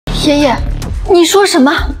爷爷，你说什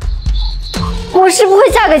么？我是不会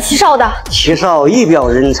嫁给齐少的。齐少一表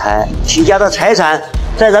人才，齐家的财产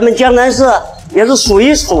在咱们江南市也是数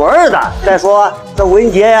一数二的。再说这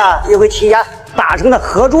文杰呀，又和齐家达成了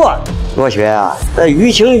合作。若雪啊，这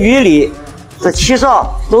于情于理，这齐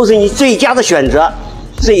少都是你最佳的选择。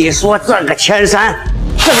至于说这个千山，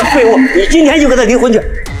这个废物，你今天就跟他离婚去。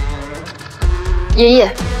爷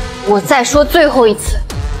爷，我再说最后一次，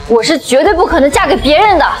我是绝对不可能嫁给别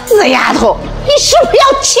人的。死丫头，你是不是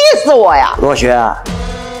要气死我呀？若雪啊，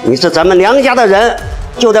你是咱们梁家的人，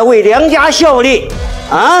就得为梁家效力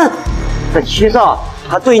啊！这齐少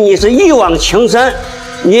他对你是一往情深，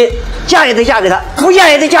你嫁也得嫁给他，不嫁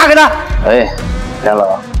也得嫁给他。哎，天冷，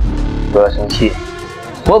不要生气，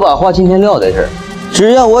我把话今天撂在这儿，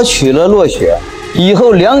只要我娶了洛雪，以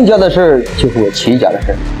后梁家的事儿就是我齐家的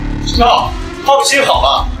事儿。少，放心好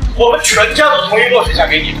了，我们全家都同意洛雪嫁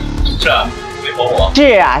给你，是啊，没哄我。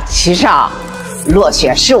是啊，齐少，洛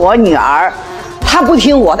雪是我女儿，她不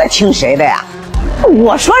听我的，听谁的呀？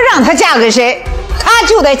我说让她嫁给谁，她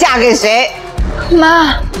就得嫁给谁。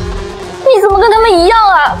妈，你怎么跟他们一样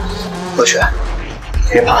啊？洛雪，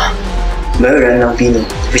别怕，没有人能逼你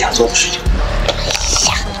不想做的事情。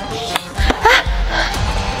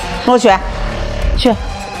洛雪，去，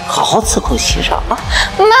好好伺候齐少啊！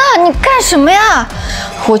妈，你干什么呀？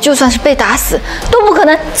我就算是被打死，都不可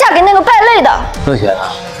能嫁给那个败类的。洛雪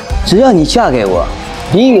啊，只要你嫁给我，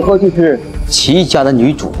你以后就是齐家的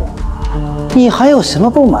女主人，你还有什么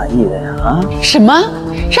不满意的呀？啊？什么？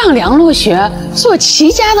让梁洛雪做齐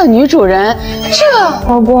家的女主人？这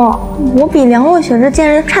老公，我比梁洛雪这贱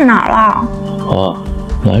人差哪儿了？啊，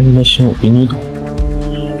男人的心我比你懂。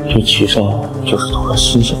这齐少就是图个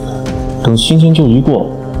新鲜的，等新鲜劲一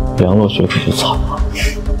过，梁洛雪可就惨了。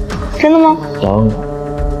真的吗？当然。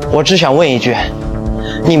我只想问一句，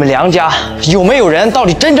你们梁家有没有人到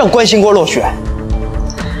底真正关心过洛雪？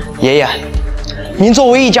爷爷，您作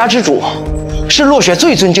为一家之主，是洛雪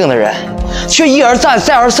最尊敬的人，却一而再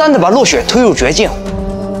再而三地把洛雪推入绝境。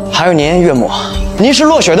还有您岳母，您是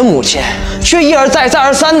洛雪的母亲，却一而再再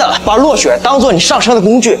而三地把洛雪当做你上升的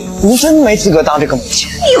工具，您真没资格当这个母亲。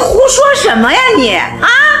你胡说什么呀你啊！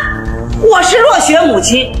我是洛雪母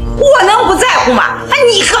亲，我能不在乎吗？啊，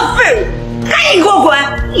你个废物，赶紧给我滚！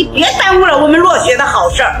你别耽误了我们洛雪的好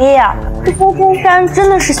事儿。爷爷，这萧天山真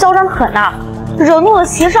的是嚣张狠呐，惹怒了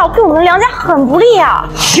齐少，对我们梁家很不利啊！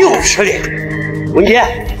就是的，文杰，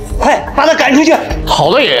快把他赶出去！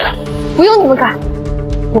好的，爷爷。不用你们赶，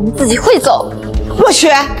我们自己会走。洛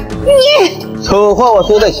雪，你丑话我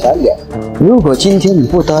说在前边，如果今天你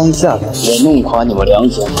不答应嫁给我，弄垮你们梁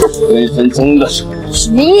家，分分钟的事。什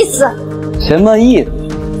么意思？什么意思？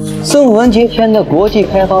宋文杰签的国际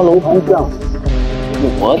开发楼盘项目，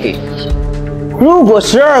我给你签。如果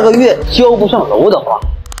12个月交不上楼的话，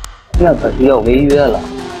那可是要违约了。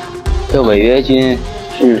这违约金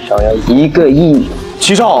至少要1个亿。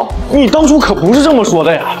齐少，你当初可不是这么说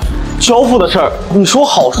的呀！交付的事儿，你说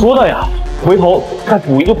好说的呀，回头再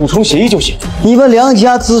补一个补充协议就行。你们梁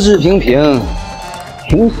家资质平平，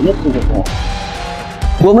凭什么这个风？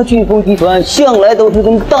我们飓风集团向来都是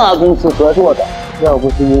跟大公司合作的，要不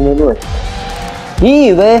是因为洛雪，你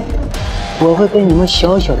以为我会跟你们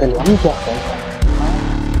小小的梁家合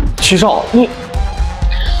作？齐少，你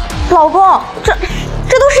老公，这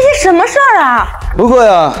都是些什么事儿啊？不过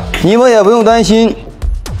呀，你们也不用担心，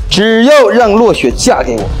只要让洛雪嫁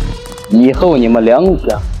给我，以后你们梁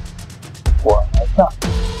家我来上。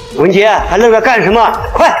文杰还愣着干什么？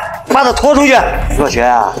快把他拖出去！洛雪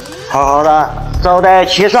啊，好好的招待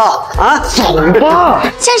齐少啊！走吧，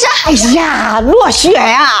先生。哎呀，洛雪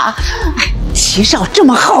呀，齐少这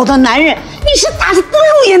么好的男人，你是打死不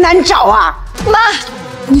路也难找啊！妈，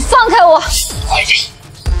你放开我！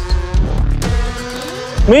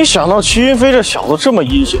没想到齐云飞这小子这么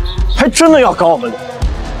阴险，还真的要搞我们俩。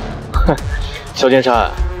哼，萧天山，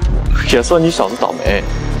也算你小子倒霉。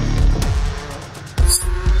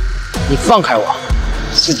你放开我，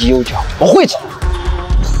自己有脚，我会走。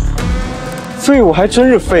废物还真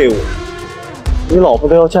是废物，你老婆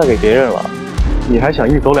都要嫁给别人了，你还想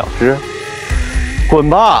一走了之？滚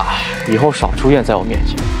吧，以后少出现在我面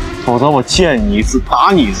前，否则我见你一次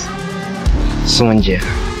打你一次。宋文杰，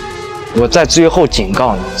我在最后警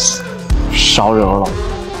告你一次，少惹我老婆，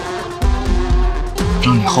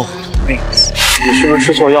让你后悔一辈子。你是不是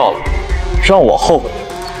吃错药了？让我后悔？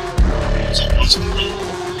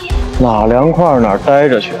哪凉快哪待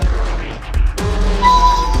着去。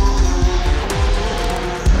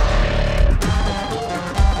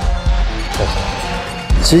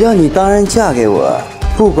只要你答应嫁给我，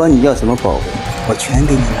不管你要什么宝贝，我全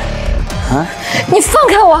给你买。啊！你放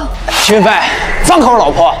开我！秦云飞，放开我老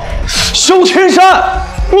婆！萧千山，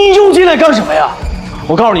你又进来干什么呀？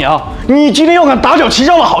我告诉你啊，你今天要敢打搅齐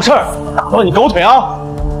少的好事儿，打断你狗腿啊！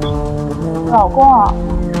老公，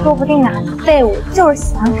说不定哪个废物就是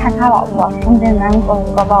喜欢看他老婆跟别的男人勾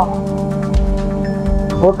勾抱抱。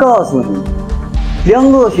我告诉你，梁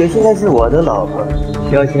若雪现在是我的老婆。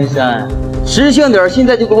萧千山，识相点，现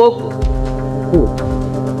在就给我滚！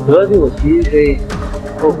不得罪我齐云飞，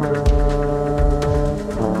后悔。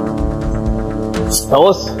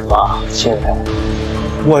找死吧，秦飞！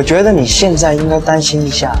我觉得你现在应该担心一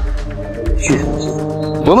下飓风集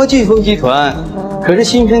团。我们飓风集团可是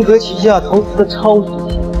新城阁旗下投资的超级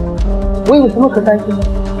企业，我有什么可担心的？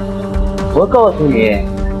我告诉你，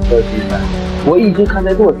萧千山，我一直看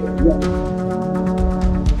在若雪的面子。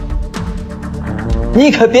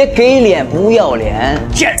你可别给脸不要脸！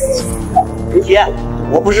贱人！云姐，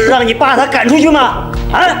我不是让你把他赶出去吗？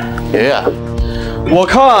啊！爷爷，我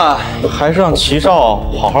看还是让齐少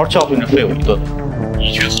好好教训这废物一顿。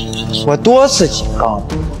你觉得？我多次警告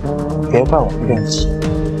你，别怪我们练气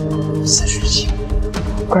，4十斤，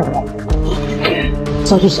怪我。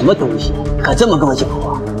这是什么东西？可这么跟我讲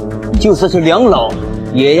话？就算是梁老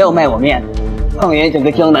也要卖我面子。放眼整个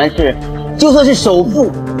江南市，就算是首富，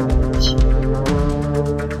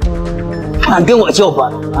敢跟我叫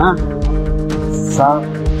板啊！3、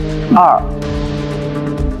2、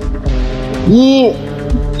1，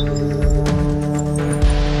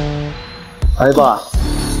哎爸，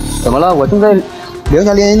怎么了？我正在梁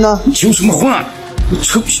家联姻呢。你求什么婚啊？你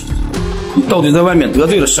臭小子！你到底在外面得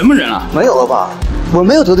罪了什么人啊？没有了爸，我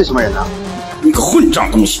没有得罪什么人啊。你个混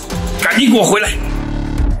账东西，赶紧给我回来！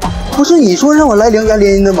不是你说让我来梁家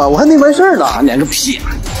联姻的吗？我还没完事呢。谈点个屁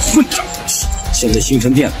啊！混账东西！现在星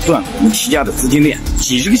辰店断了我们齐家的资金链，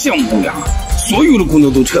几十个项目不良啊，所有的工作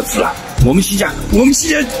都撤资了，我们齐家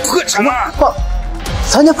破产了。爸，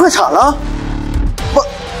咱家破产了？爸，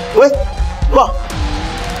喂，爸，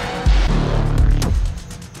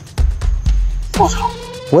破产，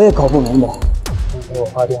我也搞不明白。给我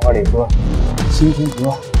发电话里说，星辰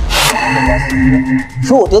阁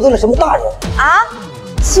说我得罪了什么大人啊？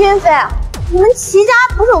齐云飞，你们齐家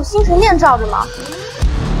不是有星辰店罩着吗？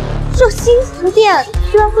这星辰店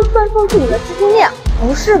居然会断送自己的资金链，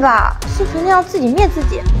不是吧？星辰店要自己灭自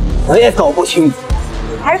己？我也搞不清楚。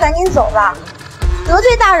你还是赶紧走吧，得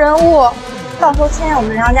罪大人物，到时候牵连我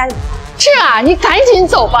们梁家。是啊，你赶紧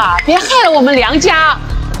走吧，别害了我们梁家。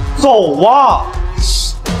走啊！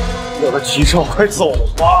我的齐少，快走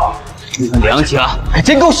吧！你们梁家还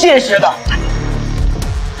真够现实的。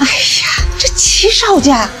哎呀，这齐少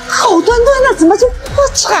家好端端的怎么就破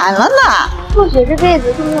产了呢？若雪这辈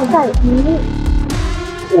子就没有嫁给明命。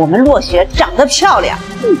我们若雪长得漂亮，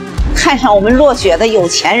看上我们若雪的有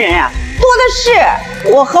钱人啊多的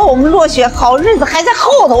是。我和我们若雪好日子还在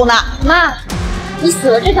后头呢。妈，你死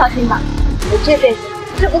了这条心吧，我这辈子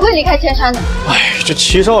是不会离开千山的。哎，这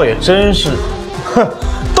齐少也真是，哼，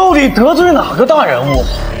到底得罪哪个大人物？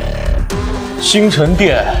星辰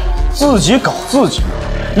店自己搞自己，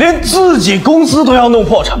连自己公司都要弄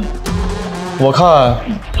破产。我看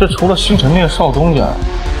这除了星辰店少东家，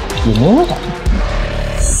也没人打算。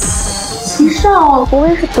齐少不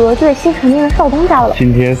会是得罪星辰店的少东家了吧？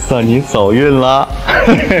今天算你走运了。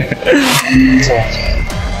这样，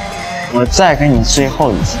我再给你最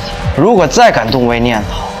后一次机会，如果再敢动歪念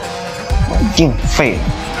头，我一定废了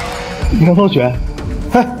你。梁同学，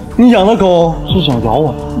哎，你养的狗是想咬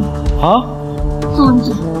我啊？宋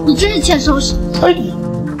子，你真是欠收拾！哎，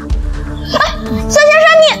萧先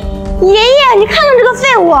生，你爷爷，你看看这个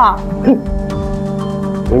废物！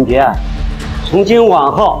文杰，从今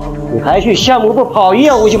往后你还去项目部跑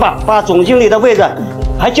业务去吧，把总经理的位置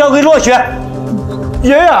还交给若雪。爷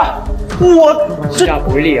爷，我这下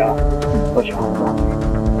不为例啊！若雪，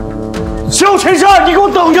萧千山，你给我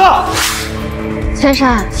等着！千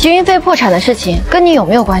山，齐云飞破产的事情跟你有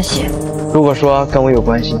没有关系？如果说跟我有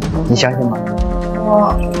关系，你相信吗？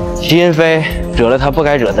齐云飞惹了他不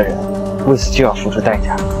该惹的人，为此就要付出代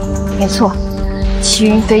价。没错，齐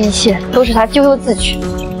云飞一切都是他咎由自取。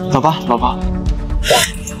走吧，老婆。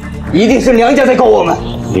一定是梁家在搞我们。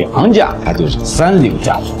梁家他就是三流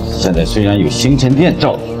家族，现在虽然有星辰店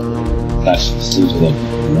罩着，但是星辰店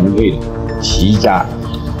不能为了齐家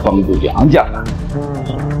帮助梁家的。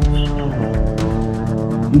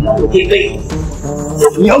你让我爹飞，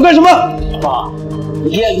你要干什么？爸，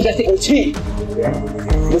你咽不下这口气。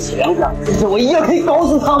扶起梁家，可是我一样可以搞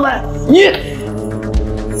死他们。你，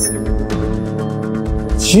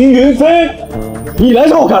齐云飞，你来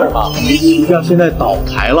找我干什么？齐家现在倒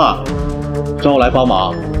台了，找我来帮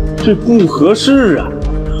忙，这不合适啊！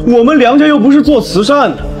我们梁家又不是做慈善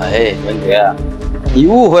的。哎，文杰，你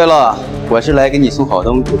误会了，我是来给你送好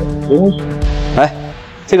东西的。来，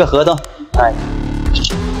这个合同，哎，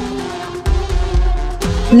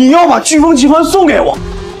你要把飓风集团送给我？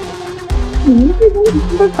你们飓风集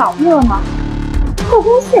团不是倒闭了吗？这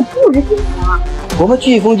公司也不值钱啊。我们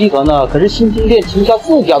飓风集团呢，可是新兴店旗下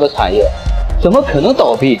自家的产业，怎么可能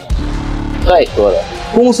倒闭？再说了，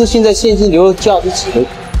公司现在现金流价值几个亿？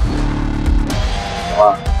什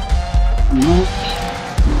么？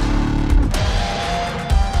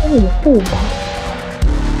跟你不一样。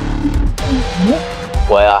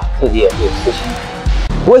我呀，自己也是有私心，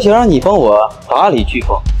我想让你帮我打理飓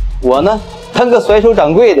风，我呢当个甩手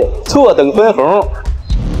掌柜的，坐等分红。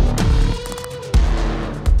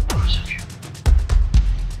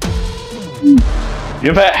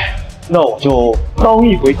云飞，那我就当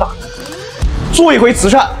一回大人，做一回慈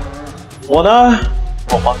善。我呢，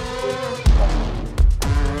我帮你。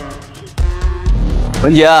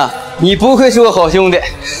文杰啊，你不愧是我好兄弟。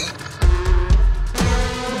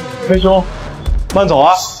飞兄，慢走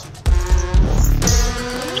啊。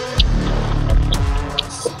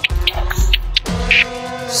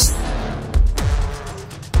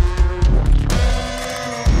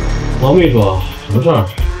王秘书，什么事儿？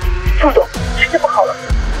副总，事不好了，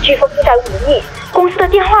飓风负债5亿，公司的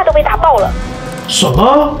电话都被打爆了。什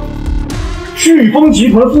么？飓风集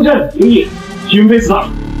团负债5亿，云飞死了，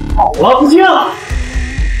跑了，不见了。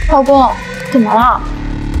老公，怎么了？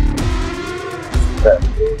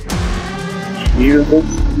体育公司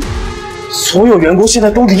所有员工现在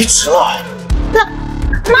都离职了。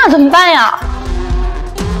那怎么办呀？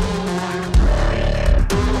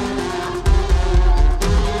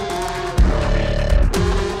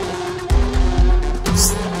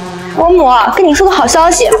伯母，跟你说个好消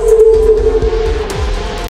息，